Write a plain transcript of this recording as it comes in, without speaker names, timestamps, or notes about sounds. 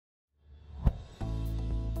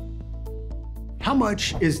How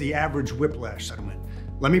much is the average whiplash settlement?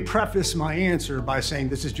 Let me preface my answer by saying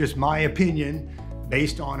this is just my opinion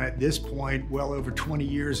based on, at this point, well over 20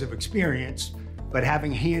 years of experience, but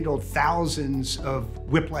having handled thousands of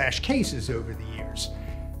whiplash cases over the years.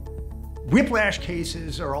 Whiplash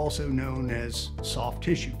cases are also known as soft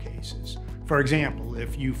tissue cases. For example,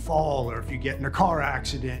 if you fall or if you get in a car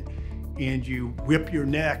accident and you whip your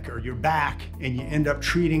neck or your back and you end up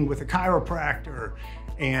treating with a chiropractor,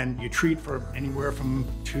 and you treat for anywhere from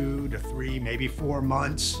 2 to 3, maybe 4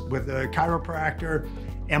 months with a chiropractor.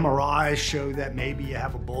 MRIs show that maybe you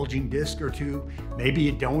have a bulging disc or two, maybe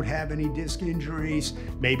you don't have any disc injuries,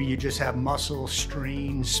 maybe you just have muscle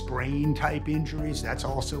strain, sprain type injuries. That's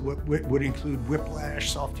also what would include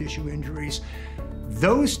whiplash, soft tissue injuries.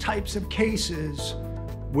 Those types of cases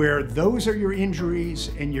where those are your injuries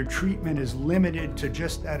and your treatment is limited to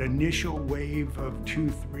just that initial wave of 2,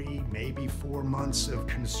 3, maybe 4 months of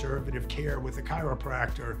conservative care with a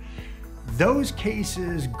chiropractor, those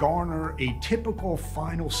cases garner a typical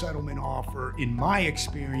final settlement offer, in my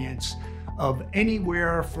experience, of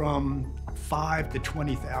anywhere from $5,000 to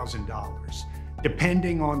 $20,000,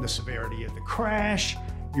 depending on the severity of the crash,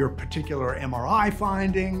 your particular MRI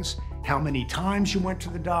findings, how many times you went to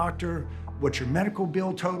the doctor, what your medical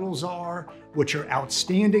bill totals are, what your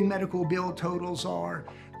outstanding medical bill totals are.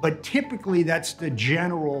 But typically that's the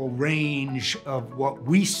general range of what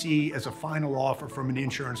we see as a final offer from an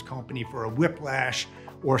insurance company for a whiplash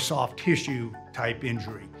or soft tissue type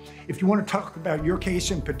injury. If you want to talk about your case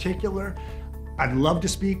in particular, I'd love to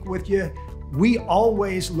speak with you. We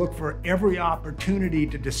always look for every opportunity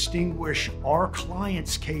to distinguish our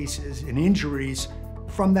clients' cases and injuries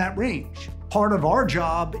from that range. Part of our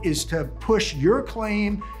job is to push your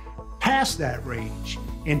claim past that range.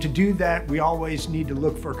 And to do that, we always need to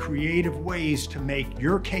look for creative ways to make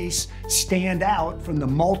your case stand out from the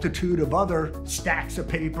multitude of other stacks of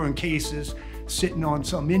paper and cases sitting on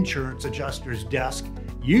some insurance adjuster's desk,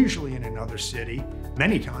 usually in another city,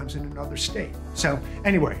 many times in another state. So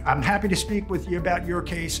anyway, I'm happy to speak with you about your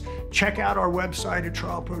case. Check out our website at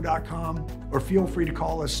trialpro.com, or feel free to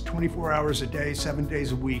call us 24 hours a day, 7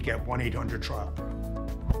 days a week at 1-800-TRIAL.